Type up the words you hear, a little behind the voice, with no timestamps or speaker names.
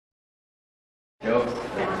Joe,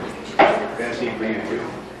 fancy for you too.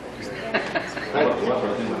 What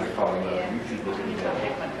we'll do when I call him up, you should look at that.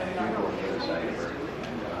 You go on the other side of her,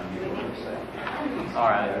 and you go on this side. All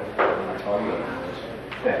right. When I call you up, just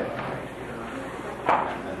that.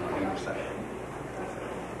 And then on either side.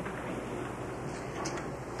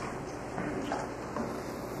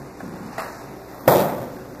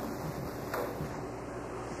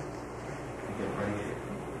 You get ready?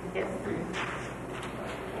 Yes.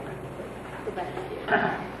 Go back.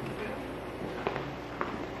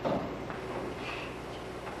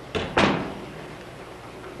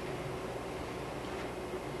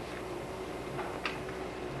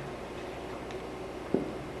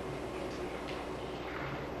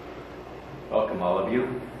 Welcome, all of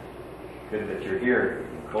you. Good that you're here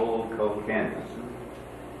in cold, cold Kansas.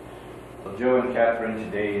 Well, Joe and Katherine,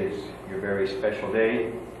 today is your very special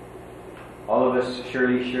day. All of us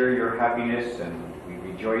surely share your happiness, and we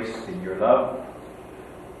rejoice in your love.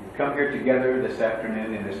 You've come here together this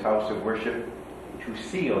afternoon in this house of worship to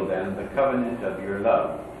seal then the covenant of your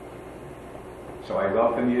love. So I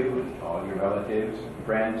welcome you and all your relatives and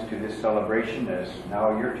friends to this celebration, as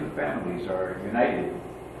now your two families are united.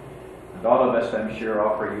 And all of us, I'm sure,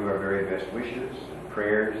 offer you our very best wishes and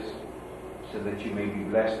prayers so that you may be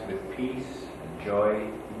blessed with peace and joy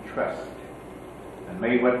and trust. And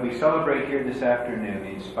may what we celebrate here this afternoon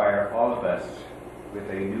inspire all of us with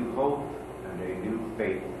a new hope and a new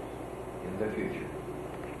faith in the future.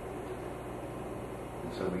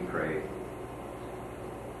 And so we pray.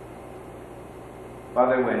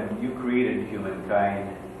 Father, when you created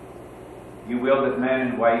humankind, you willed that man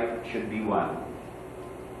and wife should be one.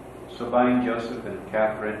 So bind Joseph and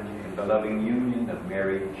Katherine in the loving union of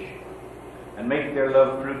marriage and make their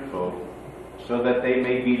love fruitful, so that they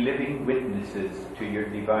may be living witnesses to your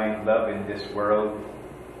divine love in this world.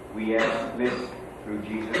 We ask this through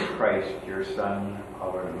Jesus Christ, your Son,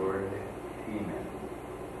 our Lord. Amen.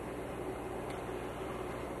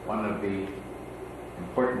 One of the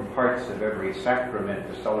important parts of every sacrament,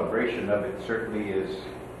 the celebration of it, certainly is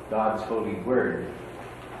God's holy word.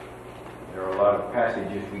 There are a lot of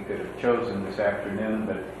passages we could have chosen this afternoon,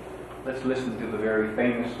 but let's listen to the very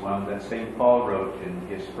famous one that St. Paul wrote in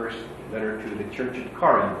his first letter to the church at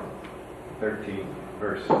Corinth, 13th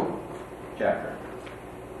verse chapter.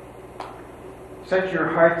 Set your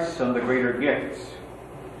hearts on the greater gifts.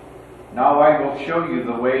 Now I will show you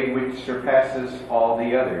the way which surpasses all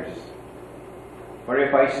the others. For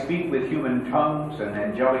if I speak with human tongues and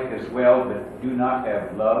angelic as well, but do not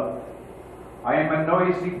have love, I am a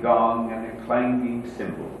noisy gong and a clanging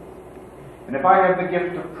cymbal. And if I have the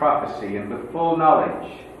gift of prophecy and with full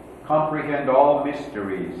knowledge comprehend all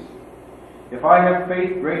mysteries, if I have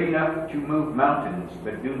faith great enough to move mountains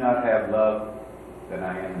but do not have love, then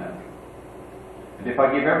I am nothing. And if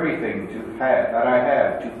I give everything that I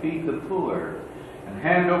have to feed the poor and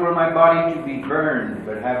hand over my body to be burned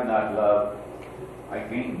but have not love, I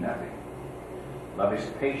gain nothing. Love is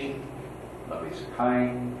patient. Love is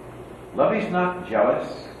kind. Love is not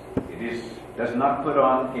jealous. It does not put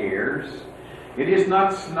on airs. It is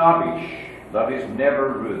not snobbish. Love is never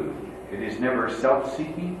rude. It is never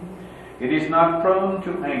self-seeking. It is not prone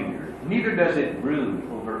to anger. Neither does it brood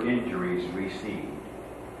over injuries received.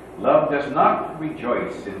 Love does not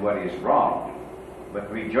rejoice in what is wrong,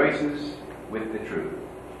 but rejoices with the truth.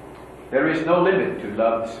 There is no limit to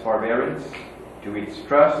love's forbearance, to its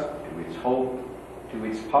trust, to its hope, to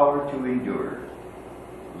its power to endure.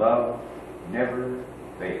 Love never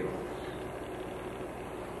fails.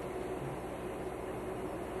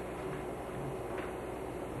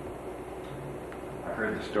 I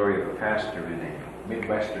heard the story of a pastor in a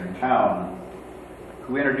Midwestern town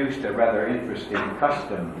who introduced a rather interesting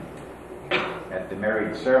custom at the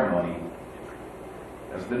marriage ceremony.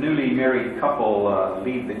 As the newly married couple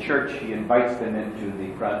leave the church, he invites them into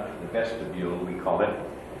the front, the vestibule, we call it.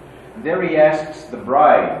 And there he asks the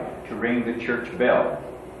bride to ring the church bell.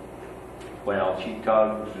 Well, she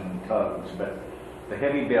tugs and tugs, but the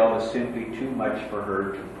heavy bell is simply too much for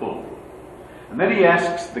her to pull. And then he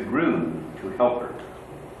asks the groom to help her.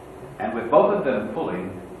 And with both of them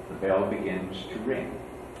pulling, the bell begins to ring.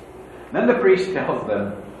 And then the priest tells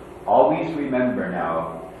them, always remember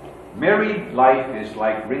now, married life is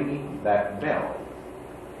like ringing that bell.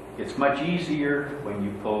 It's much easier when you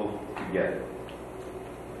pull together.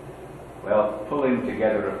 Well, pulling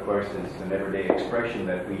together, of course, is an everyday expression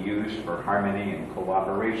that we use for harmony and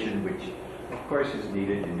cooperation, which, of course, is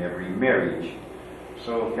needed in every marriage.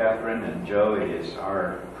 So, Katherine and Joe, it is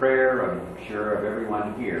our prayer, I'm sure, of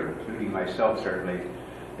everyone here, including myself certainly,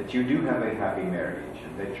 that you do have a happy marriage,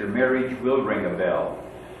 and that your marriage will ring a bell,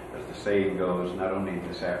 as the saying goes, not only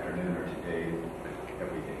this afternoon or today, but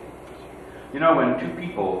every day. You know, when two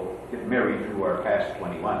people get married who are past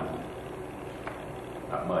 21,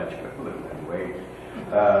 not much, but a little anyway,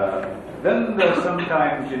 then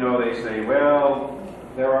sometimes, you know, they say, well,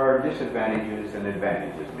 there are disadvantages and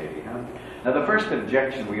advantages maybe, huh? Now, the first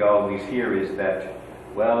objection we always hear is that,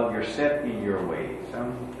 well, you're set in your ways.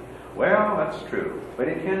 Well, that's true, but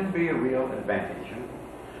it can be a real advantage, huh?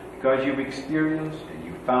 Because you've experienced and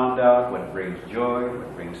you've found out what brings joy,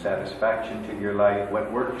 what brings satisfaction to your life,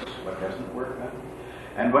 what works, what doesn't work, huh?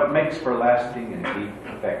 And what makes for lasting and deep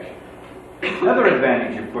affection. Another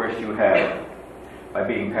advantage, of course, you have by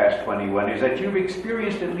being past 21 is that you've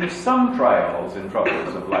experienced at least some trials and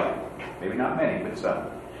troubles of life. Maybe not many, but some.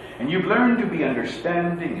 And you've learned to be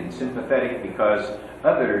understanding and sympathetic because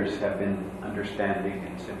others have been understanding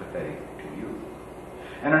and sympathetic to you.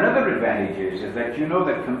 And another advantage is that you know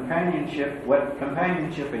that what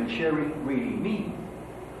companionship and sharing really mean.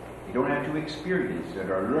 You don't have to experience it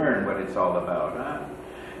or learn what it's all about, huh?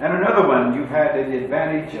 And another one, you've had the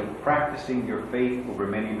advantage of practicing your faith over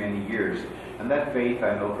many, many years. And that faith,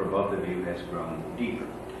 I know for both of you, has grown deeper.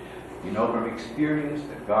 You know from experience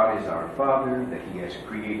that God is our Father, that He has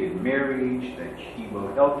created marriage, that He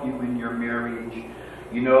will help you in your marriage.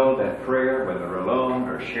 You know that prayer, whether alone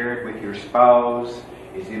or shared with your spouse,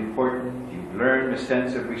 is important. You've learned a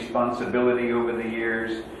sense of responsibility over the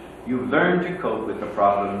years. You've learned to cope with the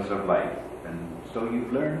problems of life. And so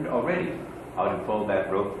you've learned already how to pull that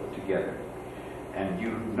rope together. And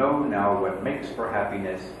you know now what makes for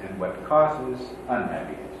happiness and what causes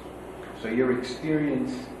unhappiness. So your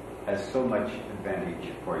experience has so much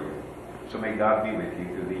advantage for you. So may God be with you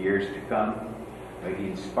through the years to come. May He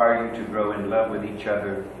inspire you to grow in love with each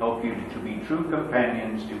other, help you to be true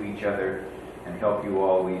companions to each other, and help you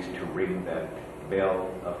always to ring that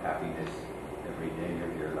bell of happiness every day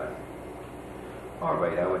of your life. All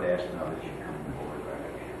right, I would ask now that you come forward right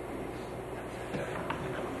up here, please.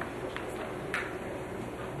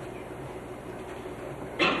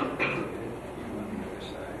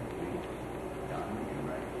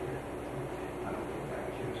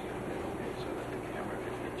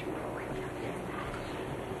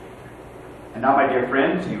 And now, my dear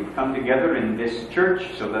friends, you've come together in this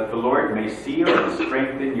church so that the Lord may seal and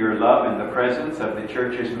strengthen your love in the presence of the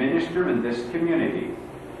church's minister in this community.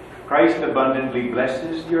 Christ abundantly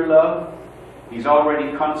blesses your love. He's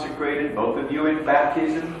already consecrated both of you in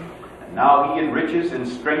baptism, and now He enriches and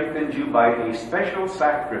strengthens you by a special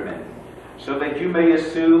sacrament so that you may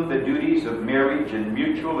assume the duties of marriage in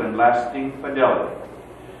mutual and lasting fidelity.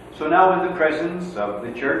 So now, in the presence of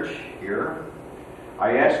the church here,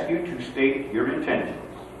 I ask you to state your intentions.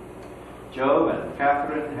 Joe and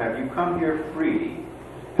Katherine, have you come here freely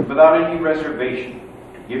and without any reservation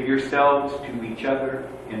to give yourselves to each other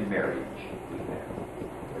in marriage?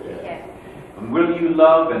 Yes. And will you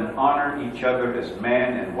love and honor each other as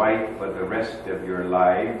man and wife for the rest of your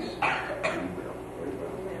lives? We will.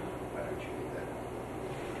 Why don't you do that?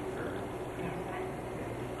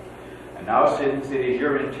 And now, since it is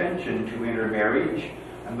your intention to enter marriage,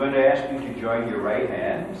 I'm going to ask you to join your right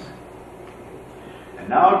hands. And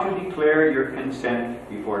now to declare your consent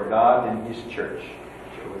before God and His church.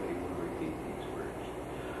 Joe, if you will repeat these words.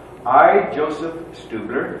 I, Joseph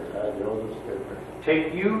Stubler,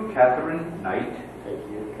 take you, Katherine Knight,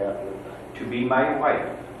 to be my wife.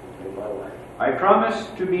 I promise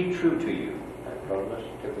to be true to you.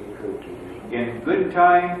 In good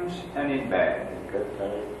times and in bad.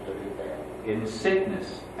 In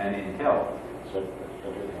sickness and in health.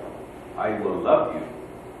 I will love you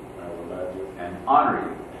and honor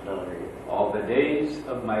you all the days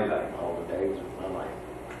of my life.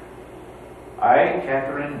 I,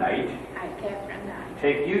 Katherine Knight,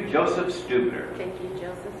 take you, Joseph Stubler, to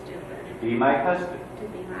be my husband.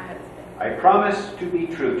 I promise to be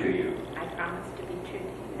true to you.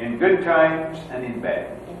 In good times and in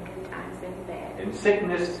bad. In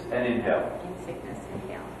sickness and in health.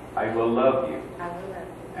 I will love you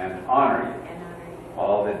and honor you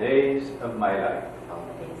all the days of my life.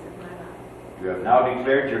 You have now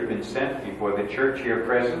declared your consent before the church here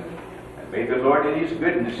present, and may the Lord in His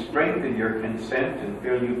goodness strengthen your consent and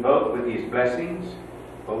fill you both with His blessings.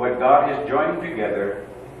 For what God has joined together,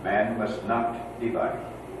 man must not divide.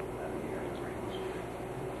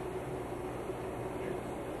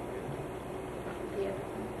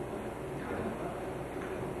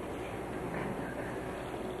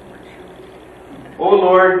 O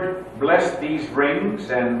Lord, bless these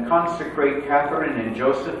rings and consecrate Katherine and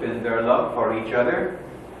Joseph in their love for each other.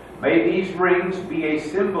 May these rings be a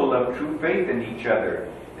symbol of true faith in each other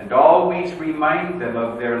and always remind them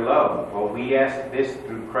of their love. For we ask this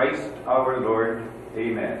through Christ our Lord.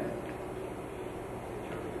 Amen.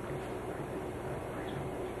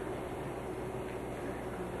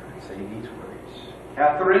 Say these words.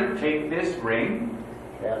 Katherine, take this ring.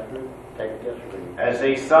 Katherine, take this ring. As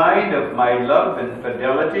a sign of my love and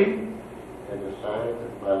fidelity. As a sign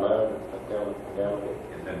of my love and fidelity.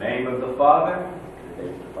 In the name of the Father. In the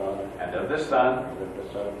name of the Father. And of the Son. And of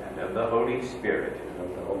the Son. And of the Holy Spirit. And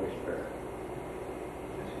of the Holy Spirit.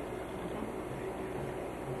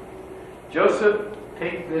 Joseph,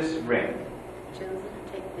 take this ring. Joseph,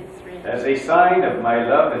 take this ring. As a sign of my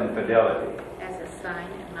love and fidelity. As a sign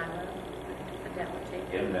of my love and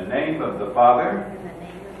fidelity. In the name of the Father. In the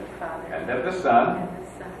name of the Father. And of the Son. And the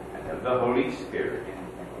Son. And of the Holy Spirit. And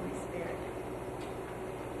of the Holy Spirit.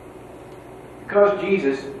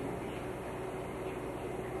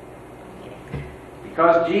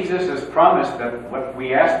 Because Jesus has promised that what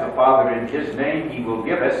we ask the Father in His name He will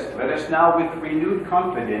give us, let us now with renewed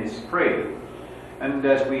confidence pray. And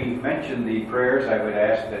as we mention the prayers, I would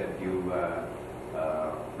ask that you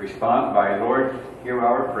respond by, Lord, hear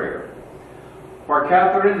our prayer. For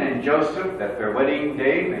Katherine and Joseph, that their wedding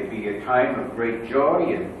day may be a time of great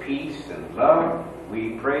joy and peace and love,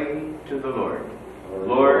 we pray to the Lord.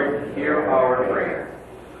 Lord, hear our prayer.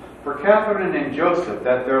 For Katherine and Joseph,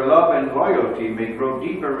 that their love and loyalty may grow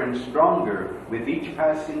deeper and stronger with each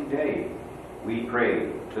passing day, we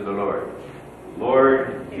pray to the Lord.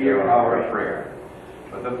 Lord, hear our prayer.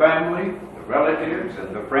 For the family, the relatives,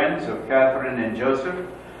 and the friends of Katherine and Joseph,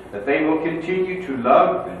 that they will continue to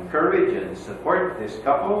love, encourage, and support this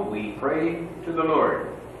couple, we pray to the Lord.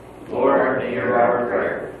 Lord, hear our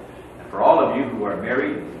prayer. And for all of you who are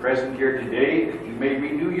married and present here today, that you may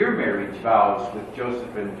renew your marriage vows with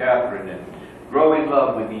Joseph and Katherine and grow in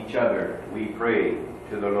love with each other, we pray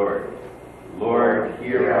to the Lord. Lord,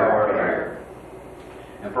 hear our prayer.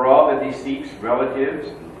 And for all the deceased relatives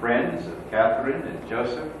and friends of Katherine and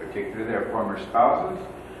Joseph, particularly their former spouses,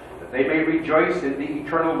 that they may rejoice in the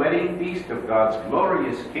eternal wedding feast of God's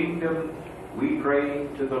glorious kingdom, we pray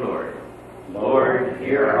to the Lord. Lord,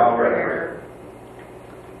 hear our prayer.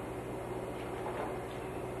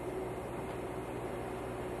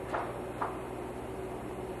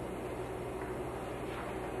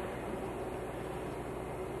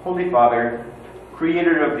 Holy Father,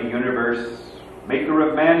 creator of the universe, maker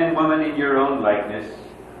of man and woman in your own likeness,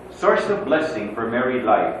 source of blessing for married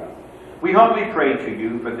life, we humbly pray to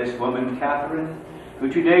you for this woman, Katherine,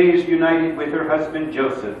 who today is united with her husband,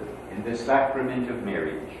 Joseph, in the sacrament of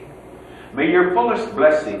marriage. May your fullest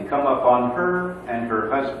blessing come upon her and her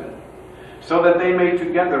husband, so that they may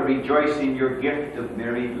together rejoice in your gift of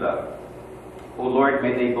married love. O Lord,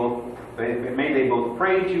 may they both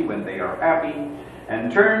praise you when they are happy,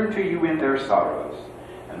 and turn to you in their sorrows.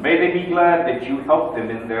 And may they be glad that you help them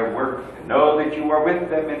in their work, and know that you are with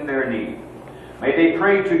them in their need. May they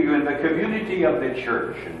pray to you in the community of the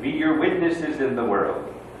church, and be your witnesses in the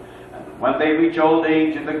world. And when they reach old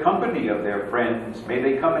age in the company of their friends, may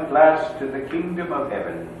they come at last to the kingdom of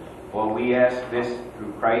heaven. For we ask this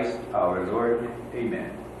through Christ our Lord.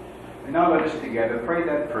 Amen. And now let us together pray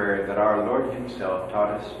that prayer that our Lord himself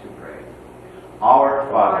taught us to pray. Our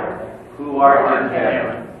Father, who art in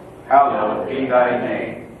heaven, hallowed be thy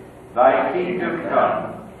name. Thy kingdom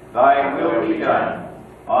come, thy will be done,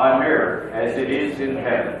 on earth as it is in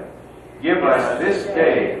heaven. Give us this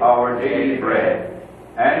day our daily bread,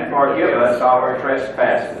 and forgive us our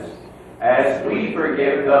trespasses, as we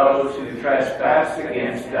forgive those who trespass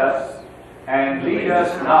against us. And lead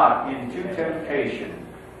us not into temptation,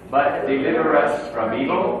 but deliver us from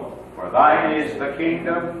evil. For thine is the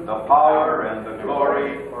kingdom, the power, and the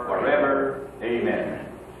glory, forever. Amen.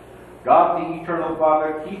 God, the eternal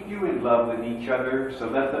Father, keep you in love with each other, so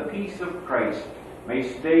that the peace of Christ may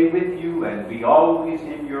stay with you and be always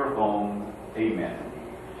in your home. Amen.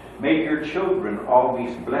 May your children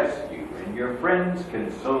always bless you, and your friends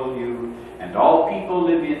console you, and all people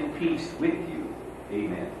live in peace with you.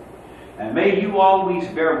 Amen. And may you always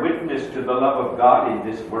bear witness to the love of God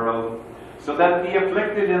in this world, so that the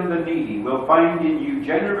afflicted and the needy will find in you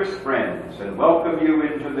generous friends and welcome you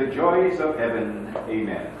into the joys of heaven.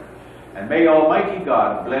 Amen. And may Almighty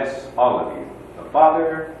God bless all of you, the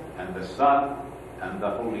Father and the Son and the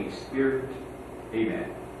Holy Spirit.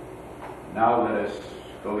 Amen. Now let us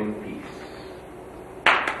go in peace.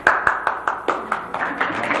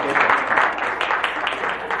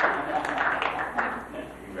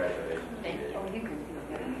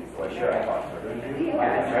 Well, sure, I thought so.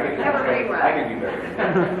 Have a great ride. I can do better.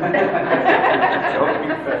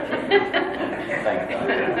 Thank God.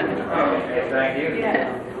 Thank you.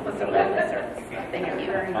 Yeah. love the service. Thank you.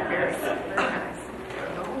 Very nice.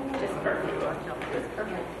 Just perfect. Just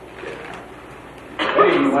perfect.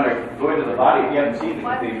 Hey, you want to go into the body? If you haven't seen the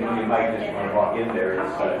cathedral, you might just want to walk in there.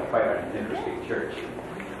 It's quite an interesting church.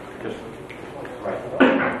 Just right.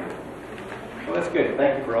 Well, that's good.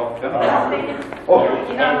 Thank you for all coming.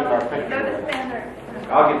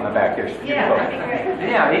 I'll get in the back here. Yeah, that'd be great.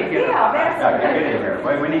 Yeah, he can get in here.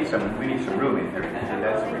 Well, we need some room in here. See,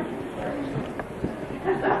 that's great.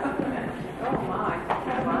 Oh my.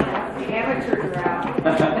 The amateurs are out.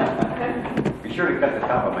 Be sure to cut the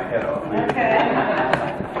top of my head off. Okay.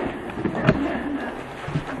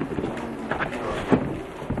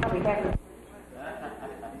 We have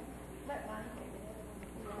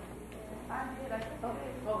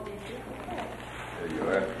There you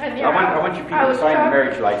are. I want you people to sign the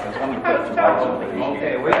marriage license. Let me put some lights on the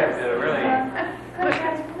Okay, we have to really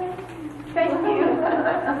Thank you.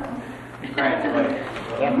 congratulate.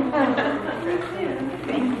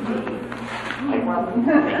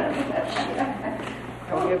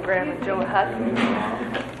 I'll give Grandma Joe a hug.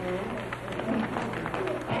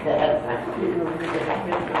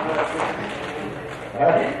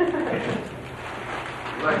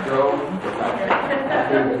 let go.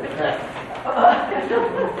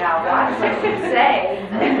 Now watch what you say.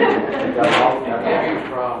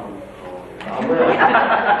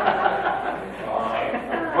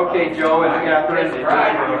 Okay, Joe and Katherine.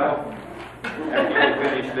 Right.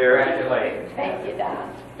 Finish there. Thank you, Don.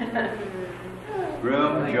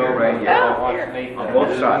 Room, Joe, right here. On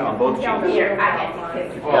both sides, on both cheeks. Here, I get to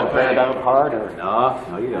kiss you. Gotta put it out hard or?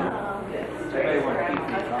 No, you don't. They want to keep you.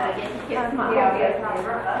 I get to kiss Mom.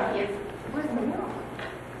 Yes. Where's the milk?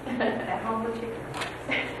 At home with you.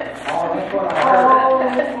 Oh,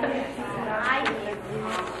 that's what I heard.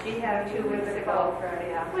 She had 2 weeks ago.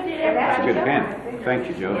 What did It's a good pen. Thank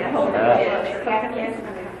you, Joe.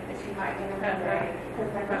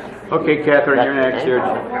 Okay, Katherine, you're next here.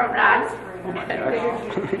 Oh my gosh.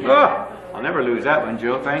 Oh, I'll never lose that one,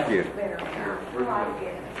 Joe. Thank you.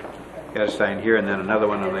 Got to sign here and then another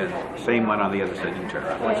one on the same one on the other side. You turn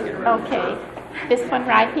around. Let's get ready. Okay, this one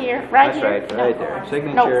right here, right That's here? right, right there.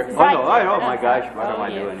 Signature. No, Oh right no! here. Oh my gosh! What am I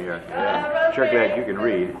yes. doing here? Yeah. Sure glad you can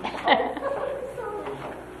read.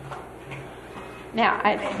 Now,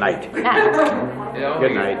 Night. night. Good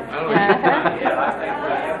night.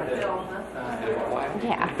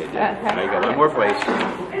 Yeah. Now you got one more place.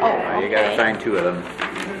 Now you got to sign 2 of them.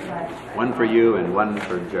 One for you and one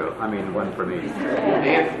for Joe. I mean, one for me.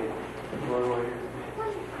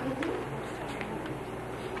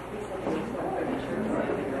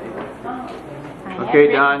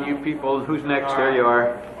 Okay, Don, you people, who's next? There you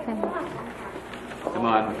are. Come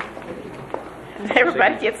on.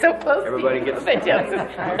 Everybody gets so close. Everybody to gets. you. Joseph.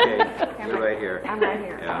 Okay, you're right here. I'm right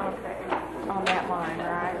here. Yeah. Okay. On that line,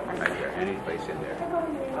 right? Right there. Any place in there.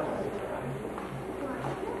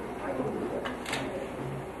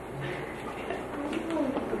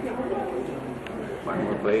 One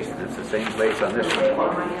more place, and it's the same place on this one.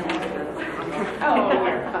 Oh,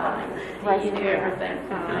 you're fine. Right, you do everything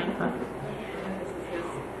fine.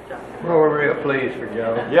 Well, we're real pleased for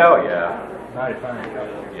Joe. Yeah, oh yeah. Mighty fine.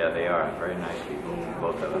 Yeah, they are. Very nice people,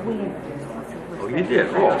 both of them. Oh, you did?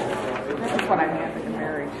 Oh. That's what I meant with the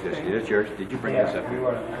marriage. Is this yours? Did you bring this up? You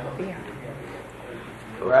want Yeah.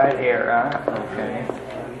 right here, huh? Okay.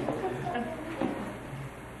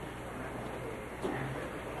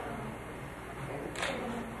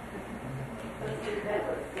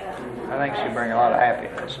 I think she'll bring a lot of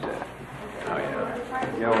happiness to Oh, yeah.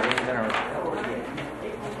 Joe. He's gonna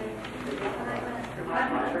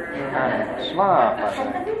kind of slump, I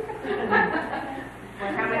think.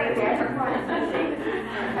 How many there?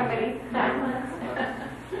 How many?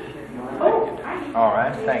 All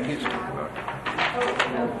right, thank you.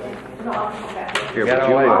 Here, Got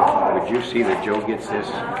would you see that Joe gets this?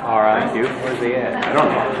 All right. Thank you. Where's he at? I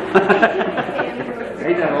don't know.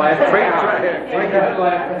 He done left.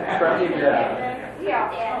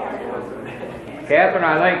 Catherine, I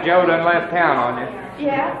think Joe done left town on you.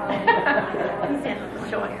 Yeah. He's in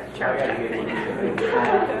showing her church.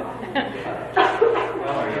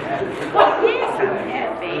 Well, yes, I'm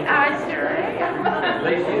happy. I sure am. At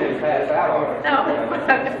least he didn't pass out on her. No.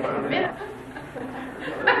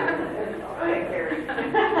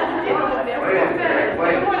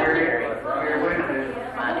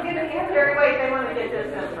 Jerry, wait, they want to get this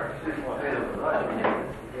in first.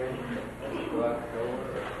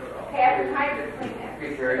 Catherine, hide your clean that.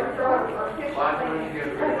 Okay, Jerry. That's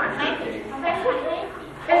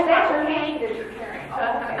your hand that you're carrying.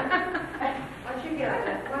 Oh, okay. Once you get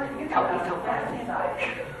it, once you get it, inside.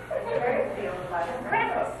 Very feels like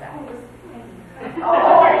breakfast.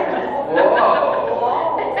 Oh.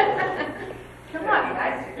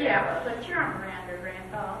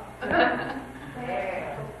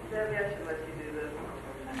 should let you do this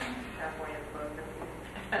halfway in focus.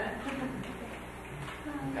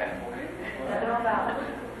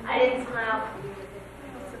 I didn't smile.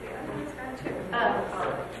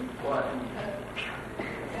 What?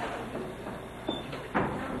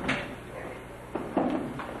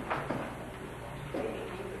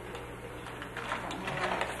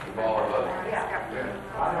 The ball or both? Yeah.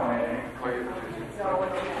 I don't have any.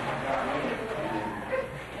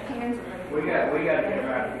 We got to get them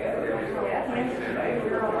out together.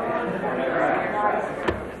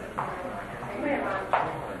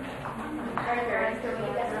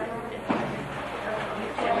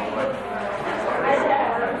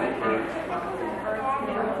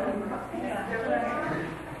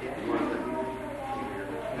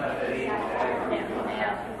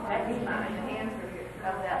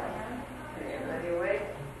 Everybody awake?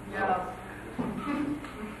 No.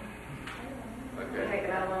 Okay. Take it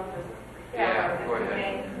out of the. Yeah, go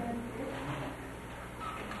ahead.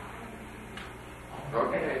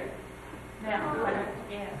 Okay. Now,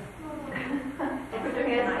 yes.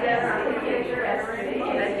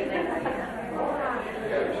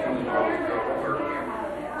 Yeah, she was always go to work.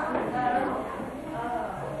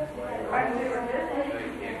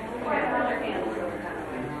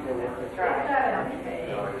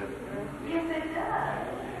 Yes, it does.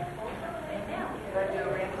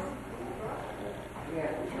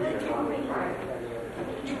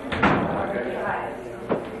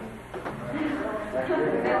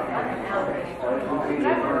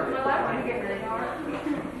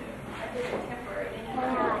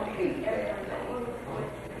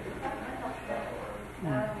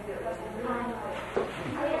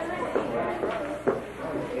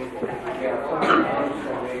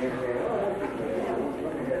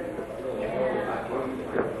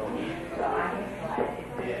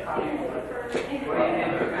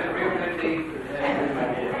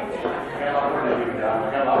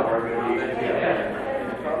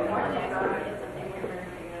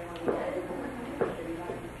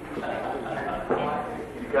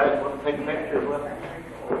 You guys want to take pictures with us?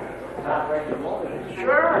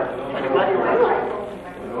 Sure.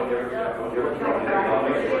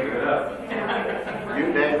 You,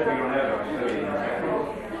 David?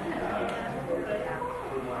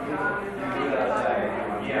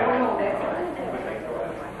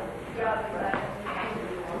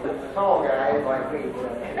 Tall guys like me.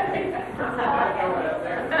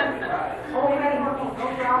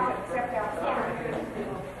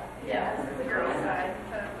 Yeah, this is the girl side.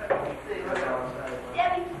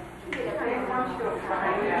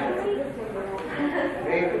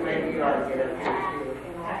 David, maybe you ought to get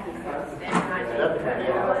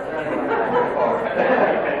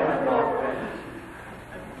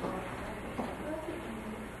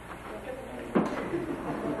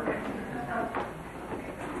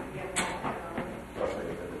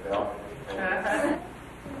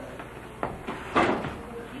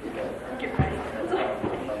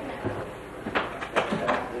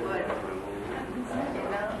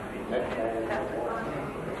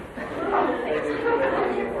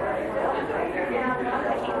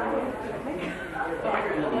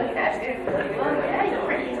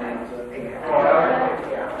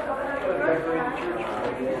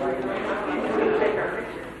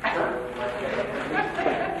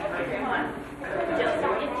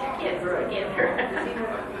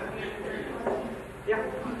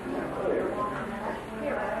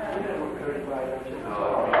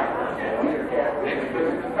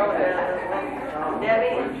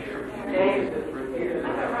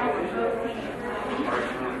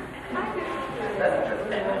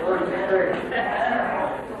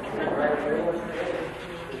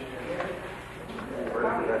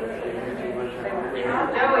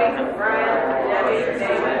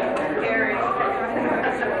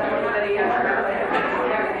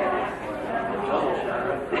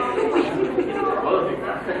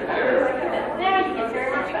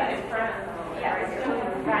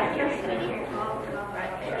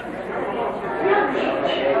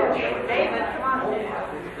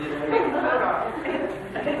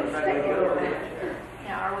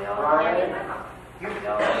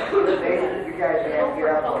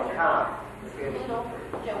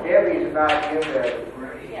Debbie's about in there.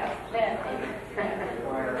 Yeah, then.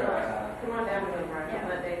 Come on down to the right.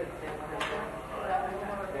 Let David stand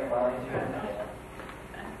behind you.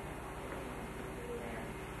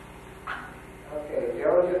 Okay,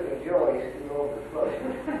 Joseph and Joey scoot over close.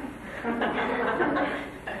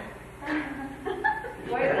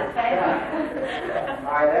 Wait a second.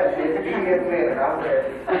 All right, that's it. Give me a minute. I'm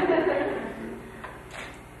ready.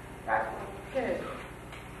 Good.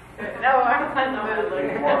 No, I'm not in the mood.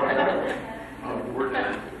 We're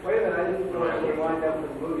done. Wait a minute.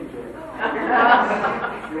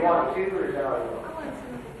 You want two or is that all you want?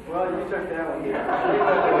 Well, you took that one, yeah.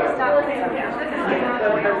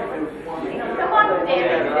 Come on,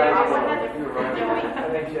 David. I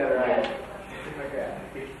think you had it right. Okay.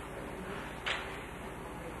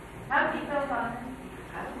 How many pills on it?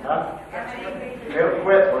 Huh? It'll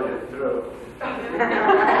quit when it's through. That's a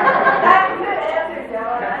good answer,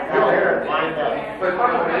 Joe. It'll hear it wind up.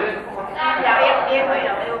 Yeah, it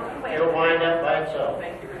will. It'll wind up by itself. I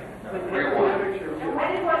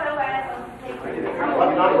just want to know why I don't take it. What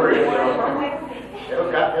number is it?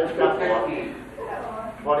 It's got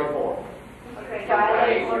 24. Okay, so I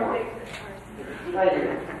like 160. Thank you.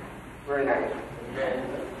 Very nice.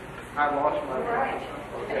 I lost my.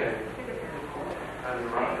 Okay.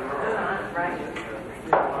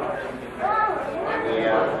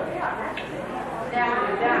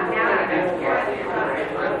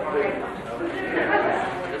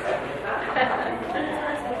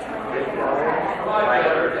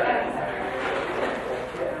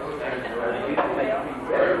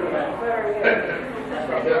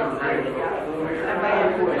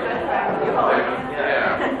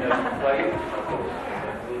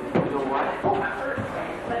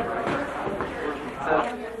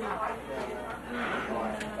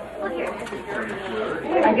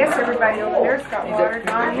 I guess everybody over there's got water.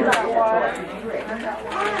 Don, you got water.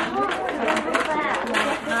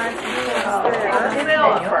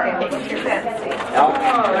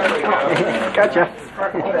 Gotcha.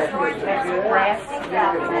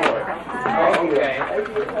 Okay.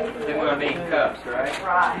 Then we'll need cups, right?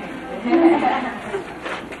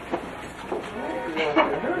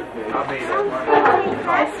 I'll be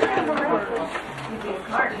there.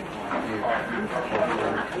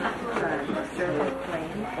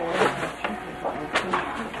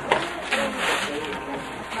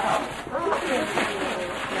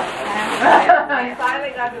 I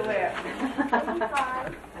finally got to wear.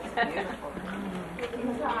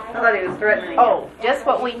 I thought he was threatening. Oh, just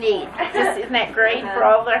what we need. Just, isn't that great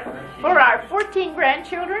for for our 14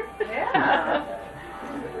 grandchildren? Yeah.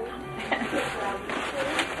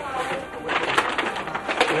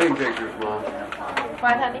 Wedding pictures, Mom.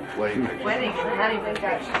 What, honey? Wedding pictures. Wedding and honeymoon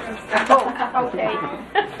pictures. Oh, okay.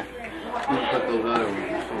 We'll put those other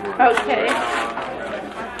ones somewhere. Okay.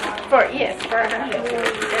 Yes, for our honeymoon.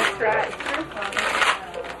 That's right.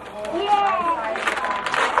 You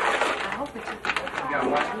got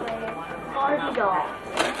one?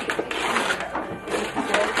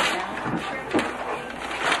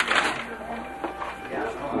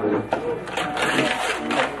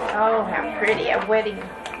 Oh, how pretty. A wedding.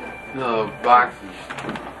 No, boxes.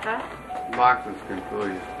 Huh? Boxes can fool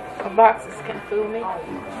you. Boxes can fool me.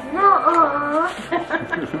 No.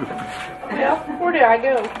 Well, where do I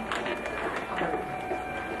go?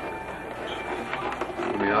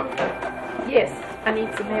 Be up. Yes, I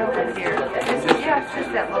need some help in here. Yeah, it's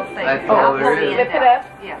just that little thing. That's all there is. Lift it up.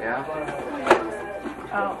 Yeah.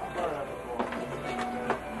 Oh.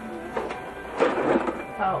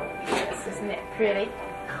 Oh, yes, isn't it pretty?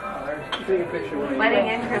 Wedding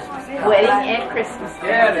and Christmas. Wedding and Christmas.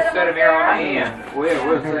 Yeah, just set them here on the end.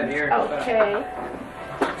 We'll sit here. Okay.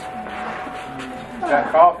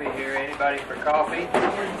 Got coffee here. Anybody for coffee?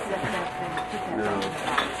 No.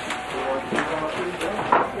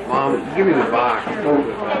 Mom, give me the box. Give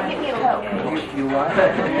me a look. You what?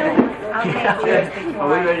 I'll take yours Are we before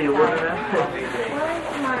ready to order now?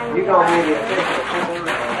 You gonna be the official.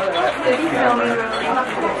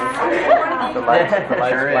 The lights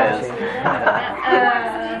flashing.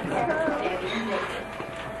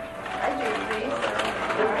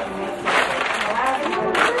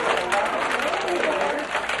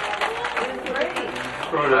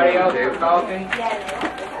 Anybody else for coffee?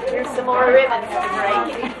 Here's some more ribbons to break.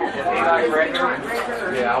 You like regular?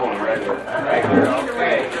 Yeah, I want regular. Regular,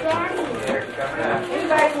 okay. There's coming up.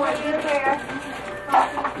 Anybody want you there?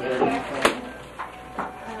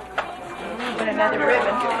 Put another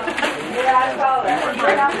ribbon. Yeah, I saw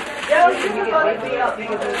that. Joe, you can go to me up.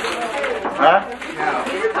 Huh?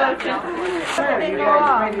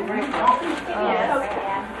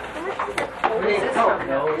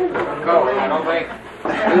 Go, I don't think.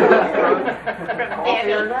 And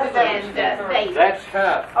David. That's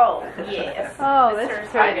tough. Oh, yes. Oh, This that's is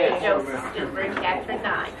certified to Joseph Stuber and Katherine and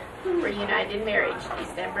I were united in marriage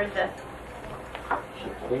December the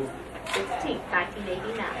 16th,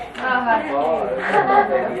 1989.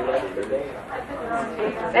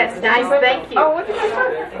 That's nice, thank you. Oh, what did I say?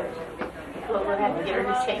 Well, we'll have to get her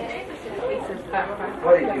to change it.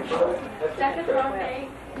 What did you put? Second birthday.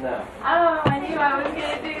 No. Oh, I knew I was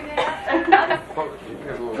gonna do that.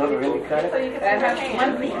 Don't really cut So it? you can That see has my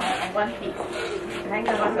one hand. piece, one piece. Hang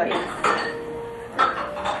on one piece.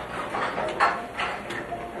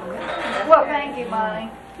 Well, thank you, Molly.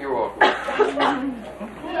 You're welcome.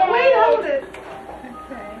 Wait, hold it.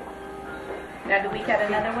 Now, do we got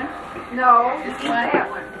another one? No, This just one? that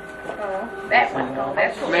one. That one, oh,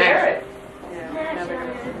 that's for Smash Jared.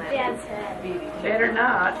 Dad's head. Better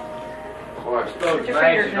not. Watch. Put your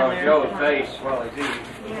fingers in there. Joe's face while he's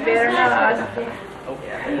eating. Better not.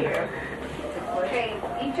 Okay,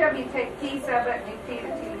 each of you take a piece of it and you feed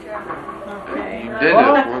it to each other. Okay. You did it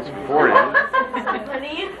once before,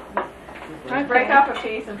 didn't you? Honey, break off a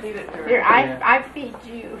piece and feed it to her. Here, I feed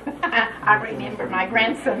you. I remember my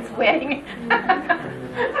grandson's wedding.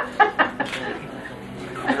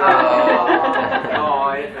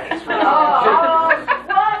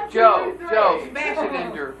 Joe, smash it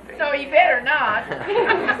in your face. So you better not. You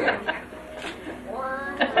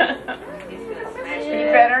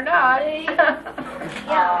better not.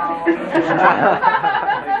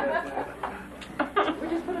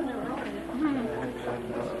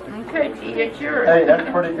 Okay, Pete, it's yours. Hey, that's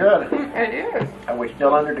pretty good. It is. Are we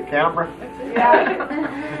still under the camera?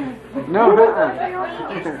 No,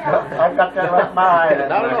 I've got that right in my eye.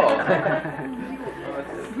 Not at all.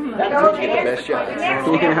 That's Go the ahead. best shot. The next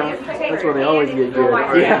one, you take that's your when they always hand and get go good.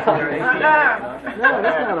 like Yeah. that. No,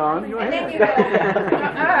 that's not on. Go And then ahead. you go,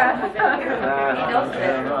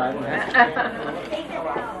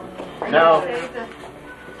 Now,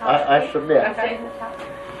 I submit.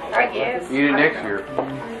 I guess. Eat it next year.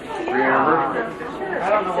 Remember? I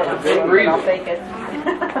don't know what I'm Big doing, but I'll take it.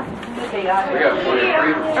 We got plenty of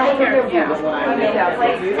freedom. Oh, here, yeah. no,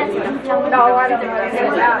 I don't know. I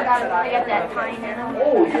got that pine in them.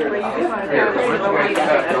 Here, once you get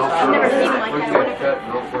cut, don't I've never seen throw like it. Once that. you get cut,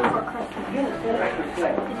 don't throw it.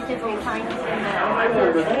 Different pines in the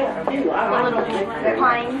little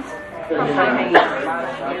pines. The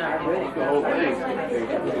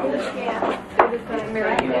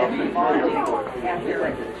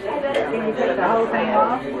whole thing.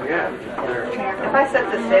 If I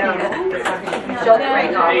set this down, Show the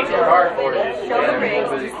ring off. Hey, your cardboard is- Show the ring.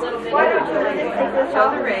 Yeah, Show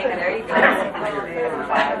the ring. There you go.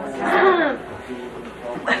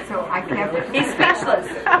 So I kept it. He's specialist.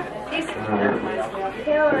 He's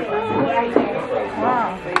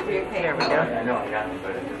Wow. there we go.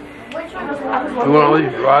 Which one was You want all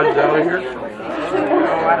these rods out of here?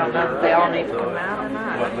 Oh, I don't know if they all need to come out or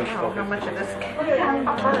not. I don't know how much of this.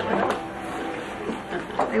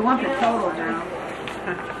 They want the total now.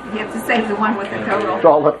 You have to say the one with the total. It's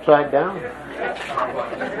all upside down. Did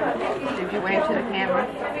you wave to the camera?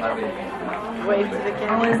 Wave to the Oh,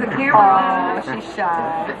 camera. is the camera? Oh, she's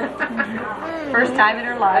shy. First time in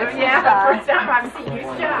her life. Yeah, first time I've seen you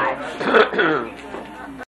shy.